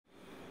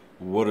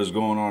What is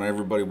going on,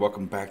 everybody?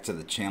 Welcome back to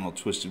the channel,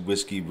 Twiztid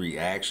Whiskey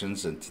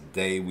Reactions, and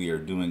today we are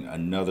doing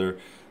another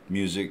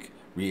music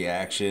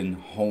reaction,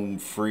 home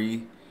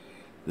free.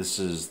 This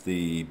is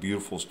the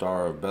Beautiful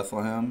Star of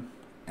Bethlehem,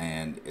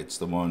 and it's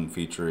the one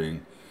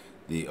featuring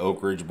the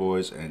Oak Ridge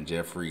Boys and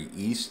Jeffrey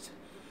East.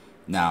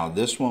 Now,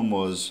 this one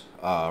was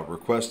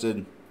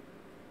requested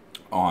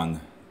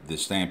on the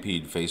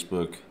Stampede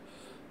Facebook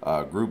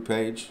group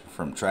page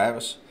from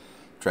Travis.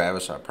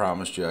 Travis, I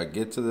promised you I'd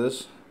get to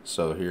this,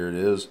 so here it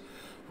is.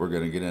 We're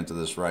going to get into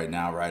this right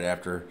now, right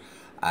after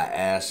I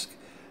ask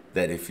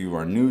that if you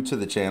are new to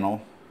the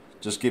channel,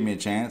 just give me a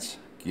chance,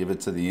 give it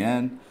to the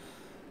end.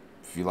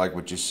 If you like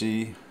what you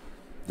see,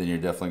 then you're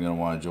definitely going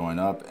to want to join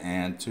up.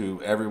 And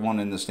to everyone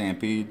in the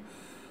Stampede,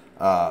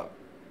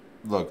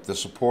 look, the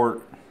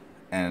support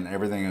and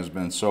everything has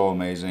been so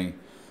amazing.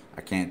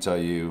 I can't tell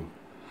you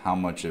how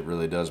much it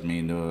really does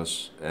mean to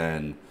us.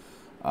 And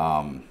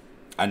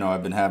I know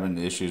I've been having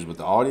issues with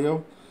the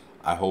audio.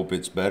 I hope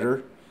it's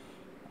better.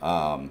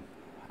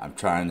 I'm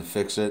trying to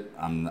fix it.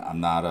 I'm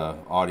not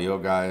an audio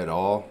guy at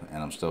all,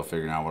 and I'm still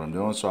figuring out what I'm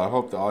doing. So I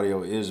hope the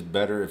audio is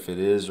better. If it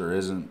is or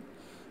isn't,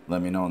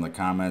 let me know in the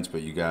comments.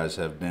 But you guys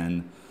have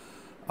been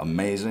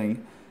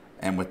amazing.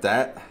 And with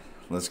that,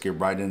 let's get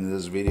right into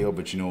this video.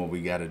 But you know what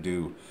we got to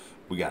do?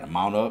 We got to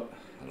mount up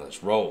and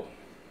let's roll.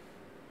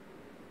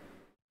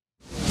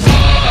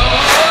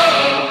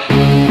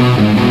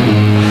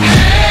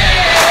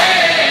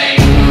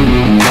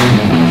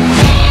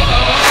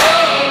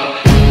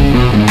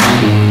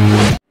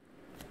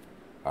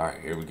 All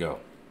right, here we go.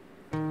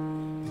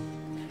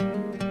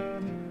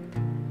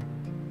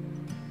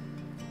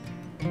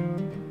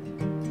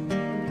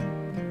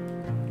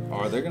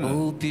 Are they gonna?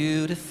 Oh,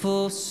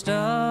 beautiful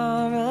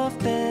star of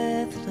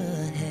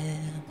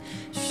Bethlehem,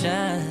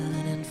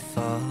 shining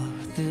far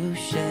through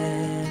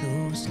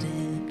shadows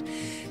dimmed,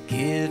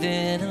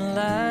 giving a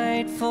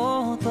light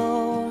for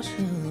those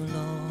who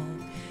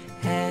long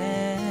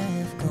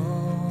have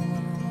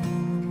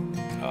gone.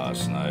 Oh,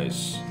 that's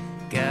nice.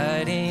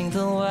 Guiding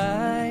the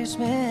wise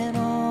men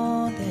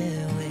on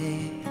their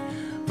way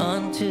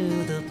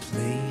unto the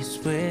place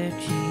where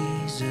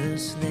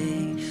Jesus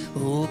lay.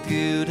 Oh,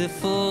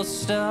 beautiful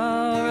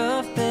star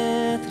of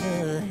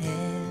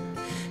Bethlehem,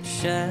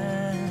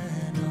 shine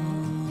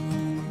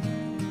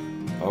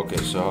on. Okay,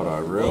 so hold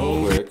on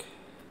real quick.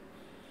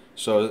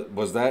 So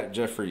was that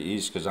Jeffrey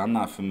East? Because I'm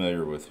not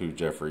familiar with who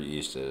Jeffrey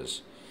East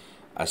is.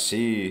 I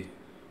see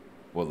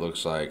what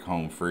looks like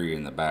Home Free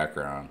in the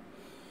background.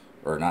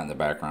 Or not in the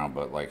background,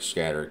 but like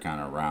scattered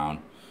kind of around.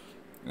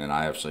 And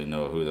I absolutely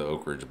know who the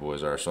Oak Ridge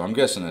Boys are. So I'm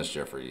guessing that's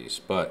Jeffrey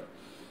East. But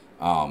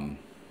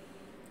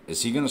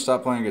is he going to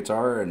stop playing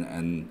guitar?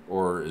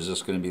 Or is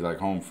this going to be like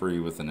Home Free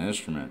with an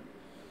instrument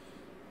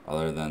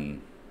other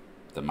than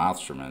the mouth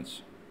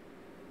instruments?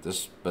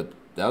 But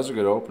that was a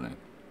good opening.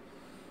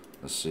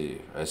 Let's see.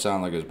 It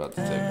sounded like it was about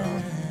to take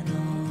off.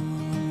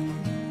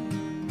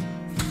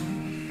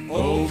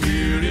 Oh,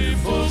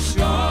 beautiful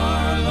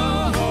star,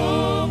 the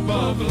hope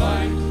of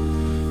light,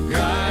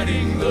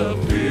 guiding the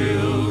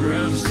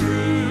pilgrims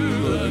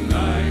through the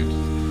night,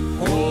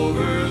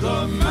 over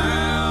the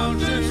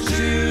mountains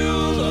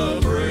till the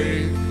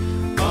break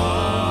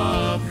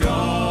of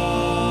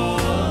dawn,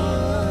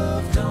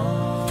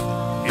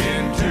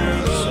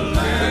 into the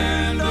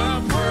land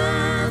of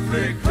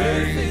perfect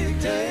day.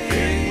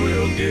 It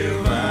will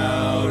give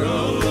out a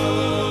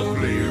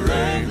lovely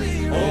ray.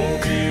 Oh,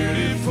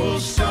 beautiful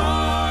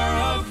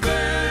star of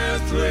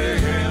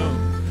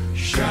Bethlehem,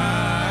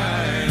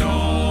 shine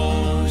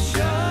on,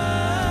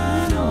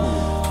 shine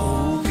on.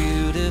 Oh,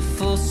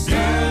 beautiful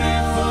star,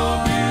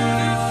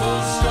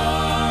 Beautiful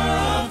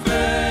star of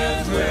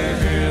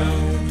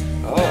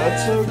Bethlehem, Oh,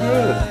 that's so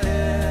good.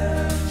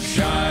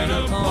 shine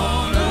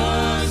upon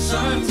us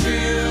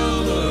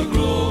until the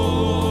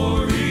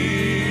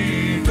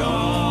glory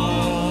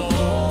dawn.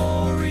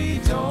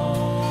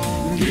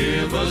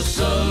 Give us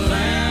a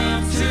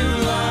lamp to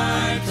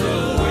light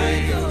the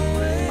way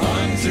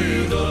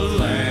unto the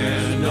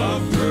land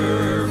of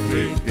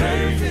perfect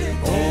day.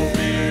 Oh,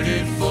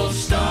 beautiful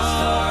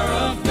star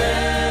of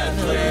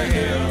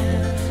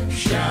Bethlehem,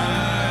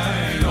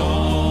 shine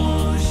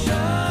on,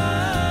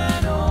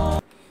 shine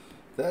on.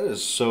 That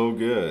is so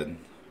good.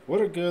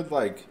 What a good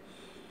like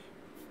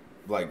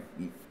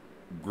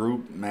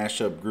group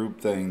mashup group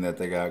thing that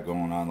they got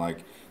going on.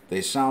 Like,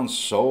 they sound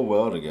so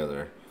well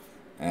together.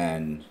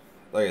 And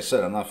like I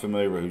said, I'm not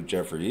familiar with who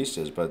Jeffrey East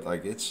is, but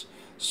like, it's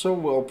so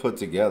well put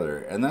together.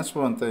 And that's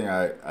one thing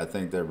I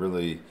think that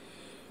really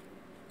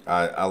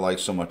I like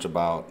so much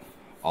about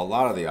a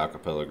lot of the a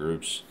cappella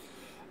groups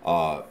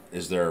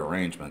is their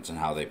arrangements and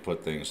how they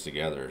put things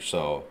together.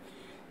 So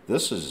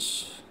this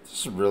is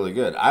really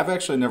good. I've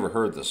actually never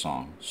heard this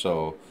song,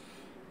 so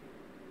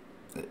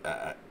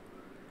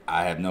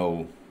I have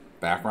no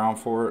background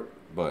for it,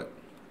 but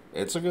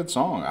it's a good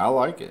song. I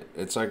like it.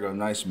 It's like a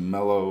nice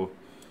mellow.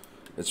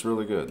 It's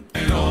really good.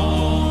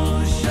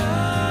 oh,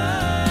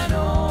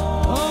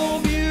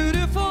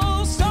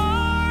 beautiful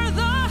star,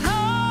 the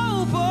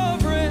hope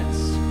of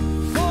rest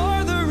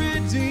for the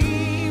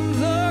redeemed,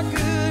 the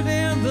good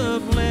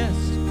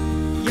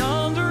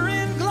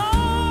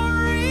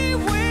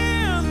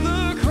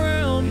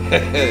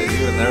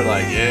Even they're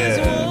like, yeah.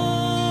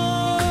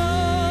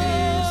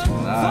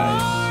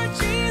 Nice.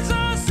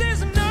 Jesus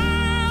is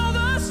now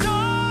the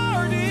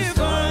star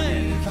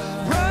divine.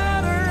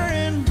 Brighter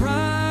and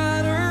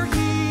brighter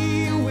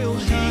he will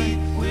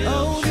shine.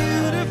 Oh,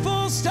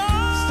 beautiful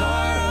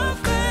star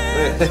of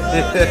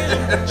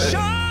Bethlehem,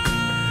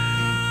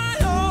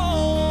 shine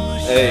on.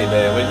 Hey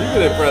man, when you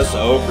can impress the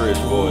Oak Ridge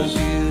boys.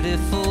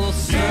 Beautiful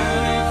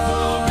star.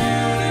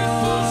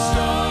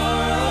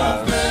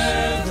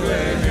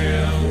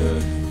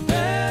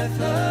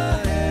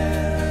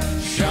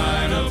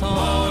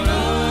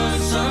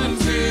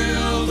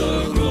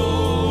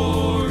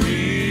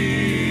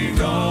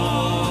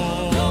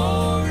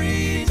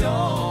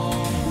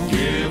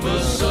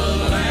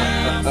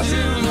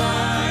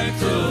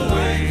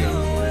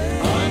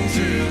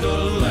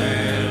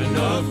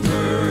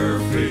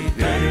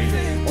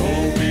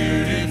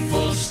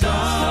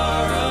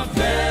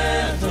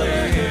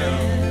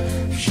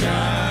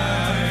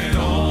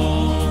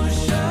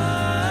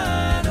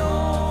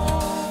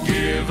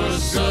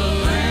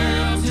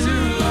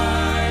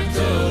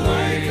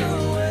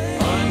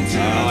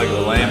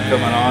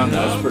 Coming on,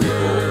 that's pretty cool.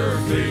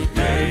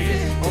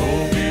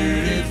 Oh,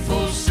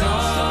 beautiful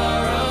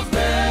star of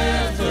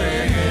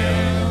Bethlehem,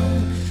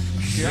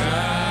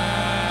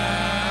 shine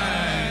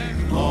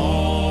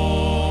on.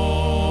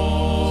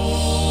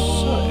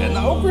 And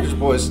the Oak Ridge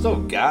boys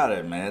still got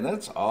it, man.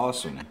 That's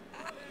awesome.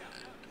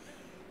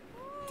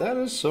 That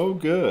is so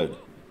good.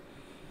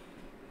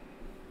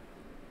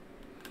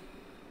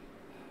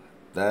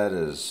 That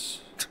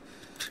is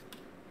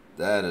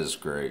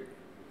great.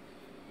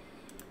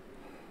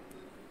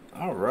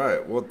 All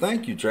right. Well,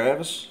 thank you,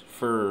 Travis,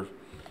 for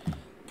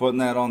putting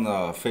that on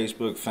the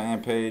Facebook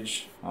fan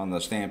page, on the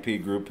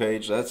Stampede group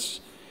page.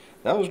 That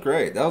was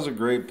great. That was a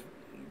great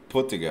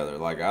put together.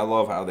 Like, I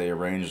love how they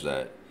arranged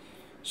that.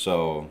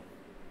 So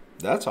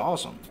that's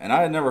awesome. And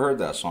I had never heard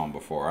that song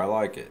before. I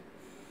like it.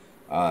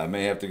 I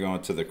may have to go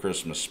into the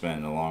Christmas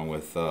spin along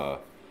with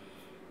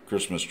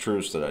Christmas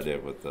Truce that I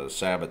did with the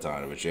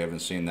Sabaton. If you haven't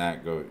seen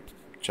that, go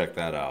check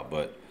that out.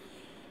 But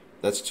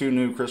that's 2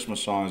 new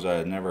Christmas songs I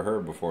had never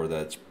heard before.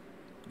 That's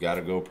got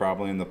to go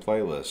probably in the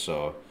playlist.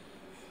 So,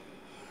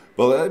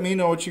 but let me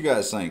know what you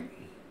guys think.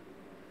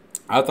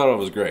 I thought it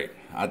was great.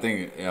 I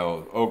think, you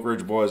know, Oak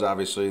Ridge boys,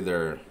 obviously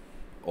they're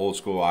old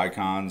school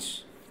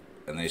icons,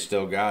 and they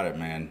still got it,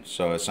 man.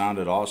 So it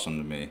sounded awesome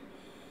to me.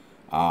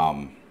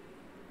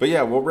 But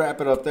yeah, we'll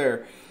wrap it up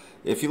there.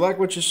 If you like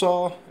what you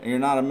saw and you're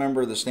not a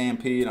member of the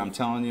Stampede, I'm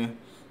telling you,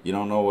 you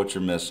don't know what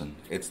you're missing.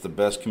 It's the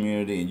best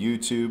community in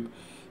YouTube.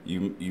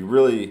 You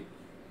really,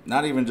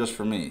 not even just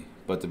for me,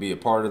 but to be a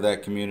part of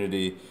that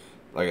community,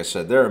 like I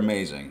said, they're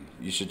amazing.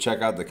 You should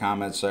check out the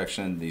comment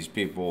section. These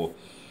people,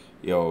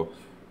 you know,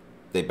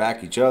 they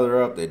back each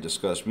other up. They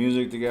discuss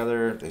music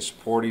together. They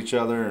support each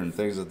other and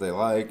things that they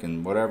like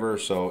and whatever.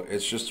 So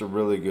it's just a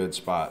really good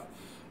spot.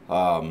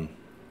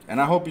 And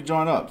I hope you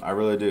join up. I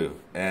really do.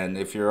 And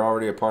if you're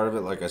already a part of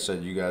it, like I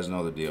said, you guys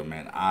know the deal,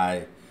 man.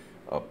 I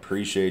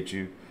appreciate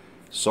you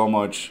so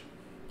much.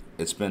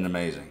 It's been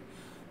amazing.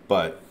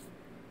 But,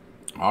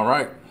 all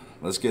right,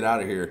 let's get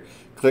out of here.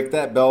 Click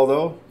that bell,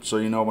 though, so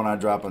you know when I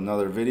drop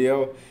another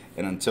video.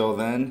 And until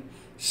then,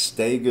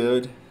 stay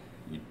good.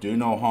 You do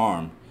no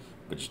harm,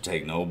 but you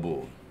take no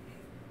bull.